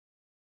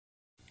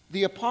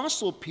The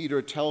Apostle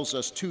Peter tells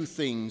us two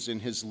things in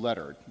his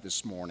letter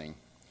this morning.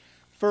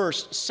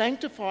 First,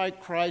 sanctify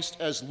Christ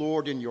as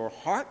Lord in your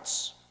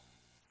hearts.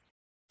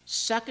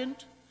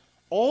 Second,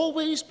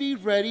 always be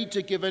ready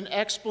to give an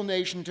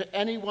explanation to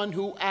anyone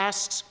who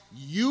asks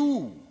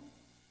you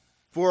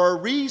for a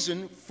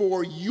reason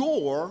for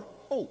your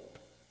hope.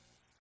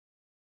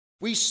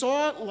 We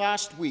saw it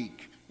last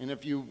week, and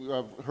if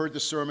you heard the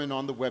sermon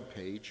on the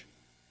webpage,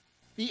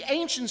 the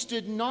ancients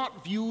did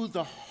not view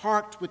the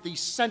heart with the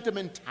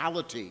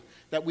sentimentality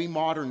that we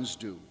moderns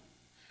do.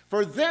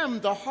 For them,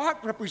 the heart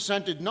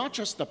represented not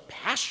just the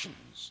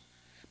passions,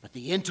 but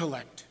the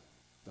intellect,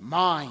 the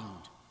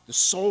mind, the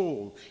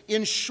soul,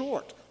 in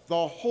short,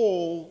 the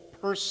whole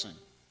person.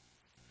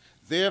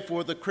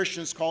 Therefore, the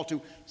Christian is called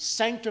to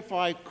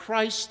sanctify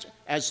Christ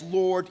as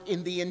Lord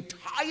in the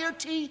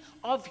entirety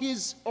of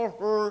his or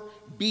her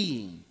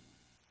being.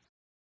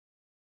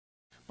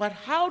 But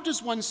how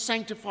does one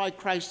sanctify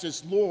Christ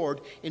as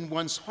Lord in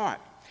one's heart?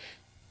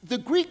 The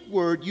Greek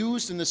word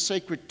used in the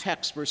sacred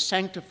text for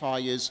sanctify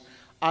is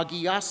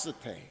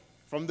agiasete,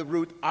 from the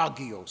root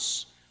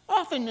agios.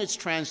 Often it's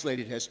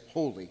translated as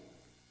holy.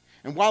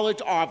 And while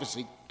it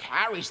obviously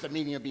carries the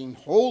meaning of being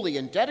holy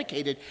and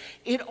dedicated,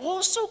 it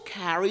also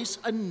carries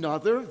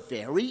another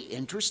very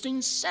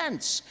interesting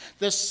sense,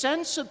 the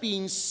sense of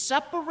being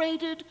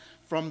separated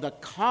from the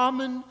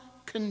common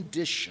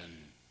condition.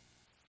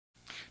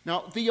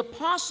 Now, the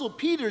Apostle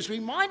Peter is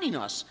reminding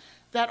us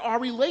that our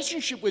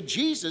relationship with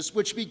Jesus,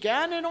 which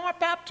began in our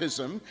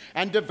baptism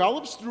and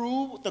develops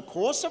through the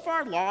course of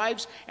our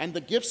lives and the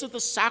gifts of the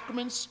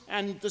sacraments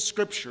and the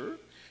Scripture,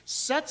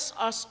 sets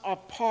us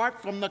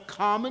apart from the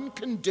common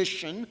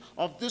condition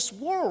of this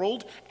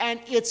world and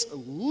its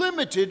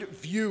limited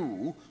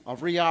view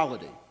of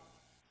reality.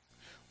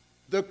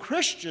 The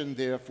Christian,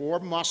 therefore,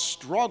 must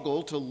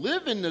struggle to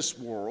live in this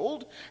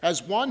world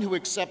as one who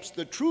accepts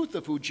the truth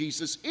of who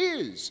Jesus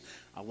is,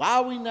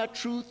 allowing that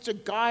truth to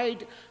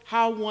guide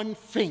how one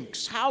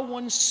thinks, how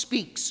one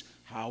speaks,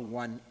 how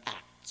one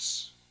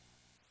acts.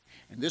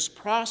 And this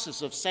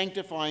process of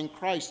sanctifying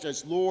Christ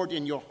as Lord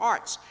in your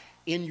hearts,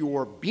 in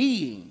your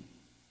being,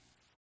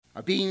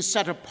 of being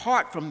set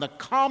apart from the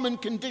common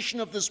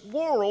condition of this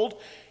world,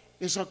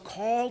 is a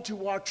call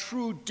to our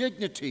true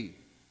dignity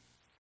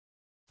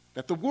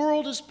that the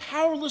world is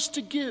powerless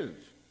to give.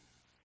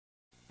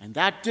 And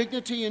that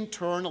dignity, in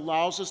turn,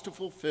 allows us to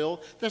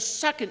fulfill the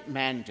second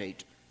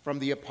mandate from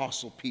the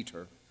Apostle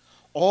Peter.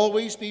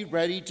 Always be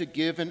ready to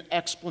give an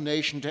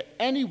explanation to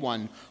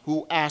anyone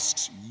who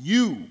asks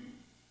you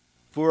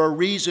for a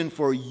reason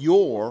for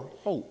your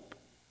hope.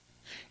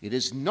 It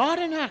is not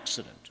an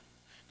accident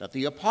that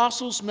the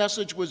apostles'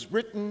 message was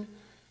written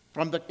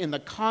in the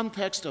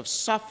context of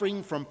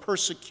suffering from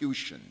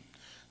persecution.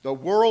 The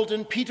world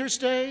in Peter's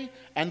day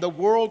and the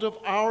world of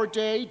our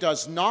day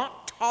does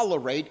not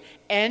tolerate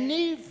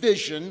any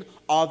vision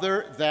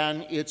other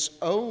than its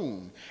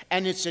own,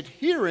 and its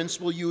adherents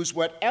will use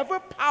whatever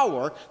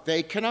power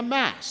they can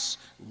amass,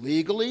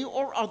 legally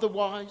or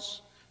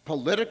otherwise,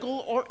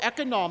 political or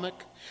economic,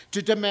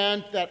 to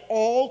demand that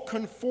all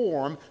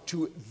conform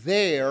to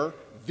their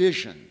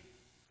vision.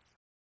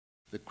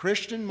 The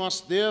Christian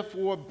must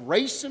therefore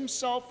brace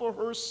himself or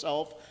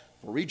herself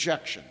for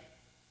rejection.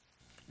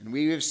 And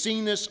we have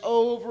seen this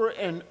over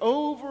and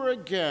over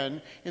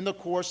again in the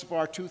course of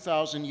our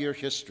 2,000-year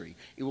history.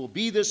 It will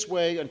be this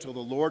way until the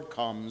Lord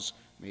comes.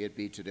 May it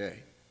be today.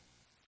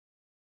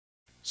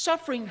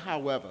 Suffering,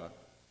 however,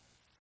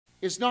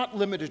 is not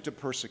limited to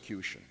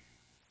persecution.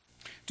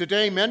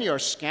 Today, many are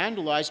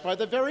scandalized by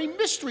the very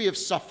mystery of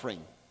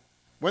suffering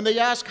when they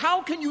ask,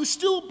 how can you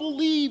still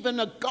believe in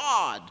a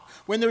God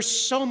when there's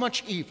so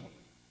much evil?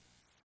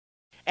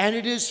 And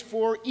it is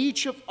for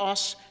each of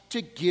us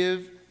to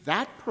give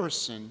that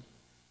person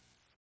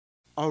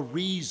a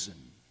reason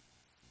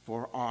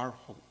for our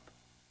hope.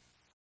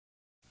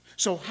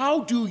 So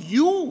how do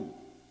you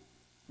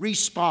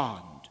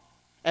respond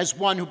as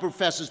one who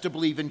professes to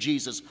believe in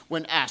Jesus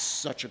when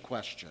asked such a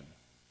question?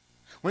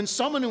 When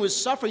someone who is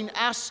suffering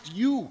asks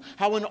you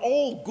how an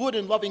all good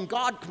and loving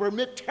God can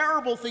permit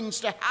terrible things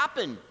to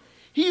happen,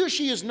 he or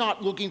she is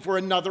not looking for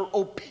another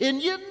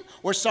opinion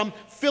or some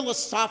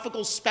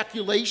philosophical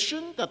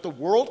speculation that the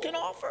world can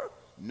offer.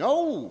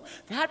 No,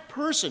 that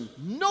person,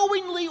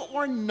 knowingly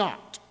or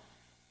not,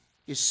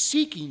 is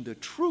seeking the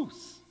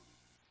truth,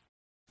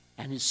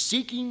 and is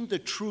seeking the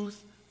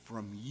truth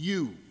from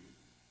you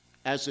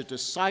as a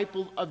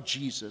disciple of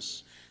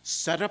Jesus,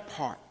 set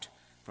apart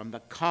from the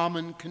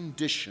common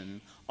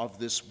condition of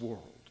this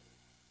world.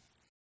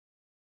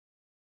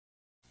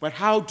 But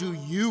how do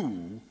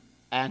you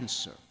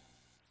answer?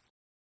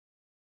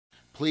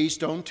 Please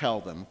don't tell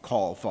them,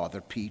 call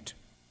Father Pete.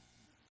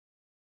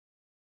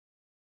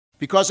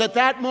 Because at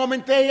that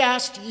moment they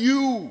asked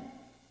you.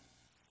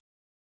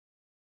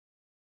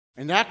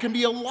 And that can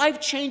be a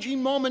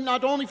life-changing moment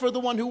not only for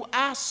the one who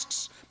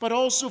asks, but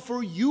also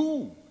for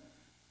you,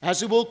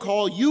 as it will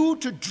call you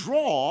to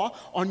draw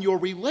on your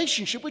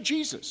relationship with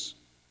Jesus.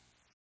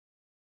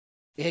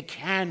 It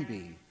can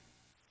be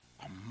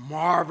a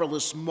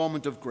marvelous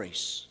moment of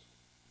grace.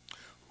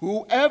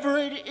 Whoever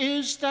it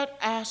is that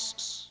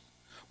asks,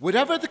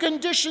 whatever the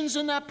conditions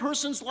in that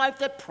person's life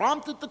that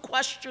prompted the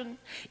question,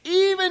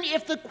 even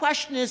if the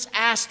question is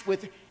asked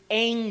with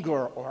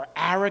anger or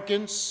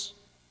arrogance,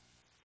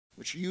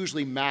 which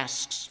usually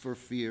masks for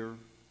fear,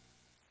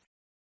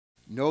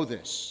 know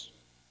this.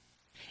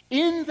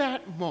 In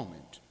that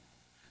moment,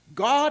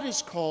 God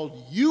has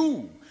called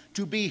you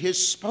to be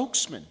his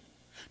spokesman,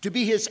 to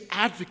be his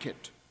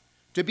advocate,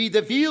 to be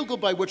the vehicle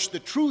by which the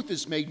truth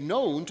is made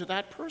known to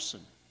that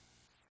person.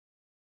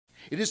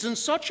 It is in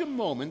such a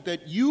moment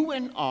that you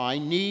and I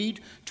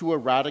need to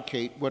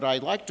eradicate what I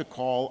like to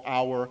call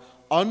our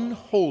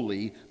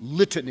unholy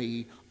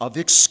litany of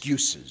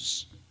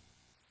excuses.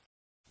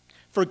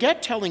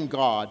 Forget telling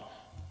God,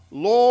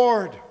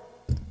 Lord,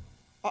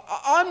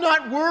 I'm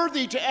not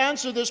worthy to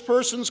answer this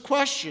person's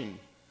question.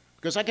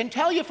 Because I can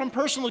tell you from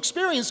personal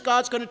experience,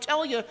 God's going to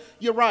tell you,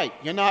 you're right,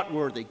 you're not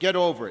worthy. Get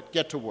over it.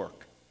 Get to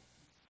work.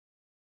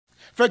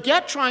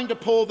 Forget trying to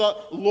pull the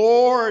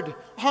Lord,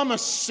 I'm a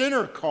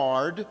sinner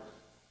card.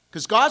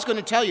 Because God's going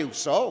to tell you,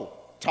 so,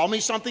 tell me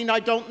something I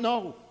don't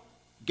know.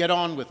 Get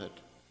on with it.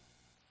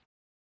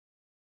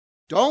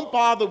 Don't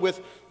bother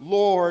with,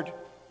 Lord,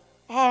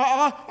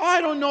 I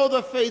don't know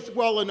the faith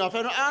well enough,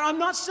 and I'm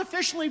not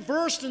sufficiently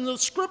versed in the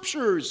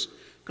scriptures.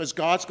 Because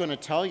God's going to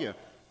tell you.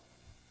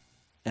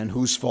 And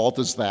whose fault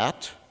is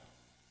that?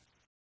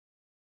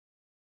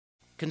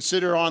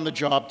 Consider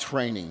on-the-job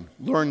training.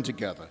 Learn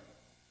together.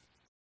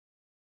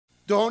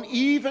 Don't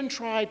even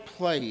try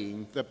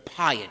playing the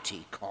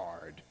piety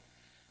card.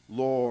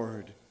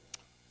 Lord,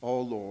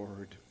 oh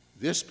Lord,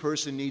 this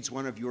person needs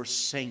one of your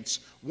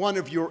saints, one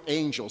of your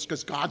angels,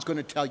 because God's going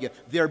to tell you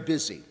they're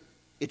busy.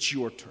 It's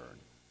your turn.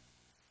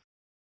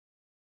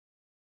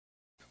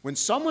 When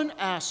someone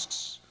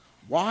asks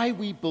why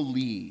we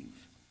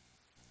believe,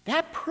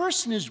 that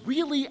person is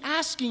really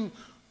asking,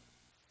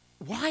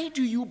 why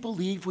do you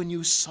believe when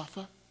you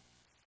suffer?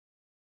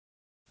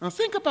 Now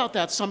think about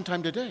that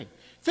sometime today.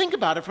 Think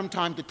about it from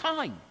time to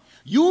time.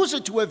 Use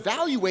it to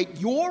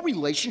evaluate your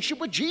relationship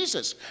with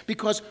Jesus,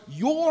 because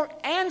your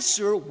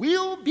answer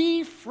will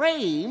be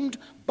framed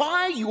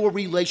by your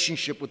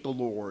relationship with the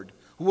Lord,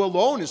 who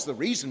alone is the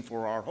reason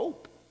for our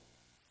hope.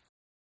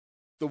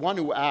 The one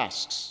who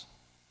asks,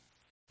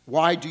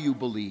 why do you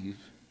believe,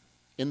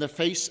 in the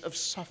face of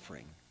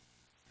suffering,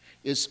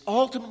 is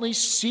ultimately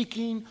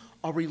seeking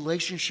a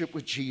relationship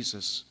with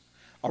Jesus,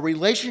 a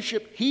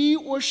relationship he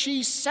or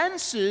she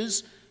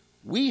senses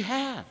we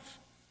have.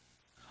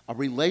 A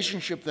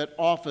relationship that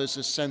offers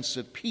a sense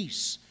of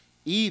peace,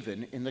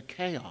 even in the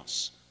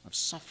chaos of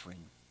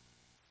suffering.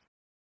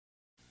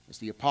 As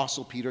the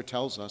Apostle Peter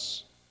tells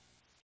us,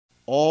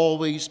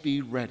 always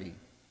be ready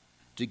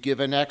to give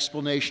an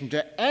explanation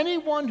to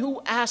anyone who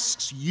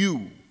asks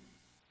you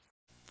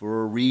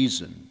for a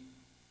reason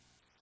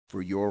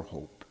for your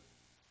hope.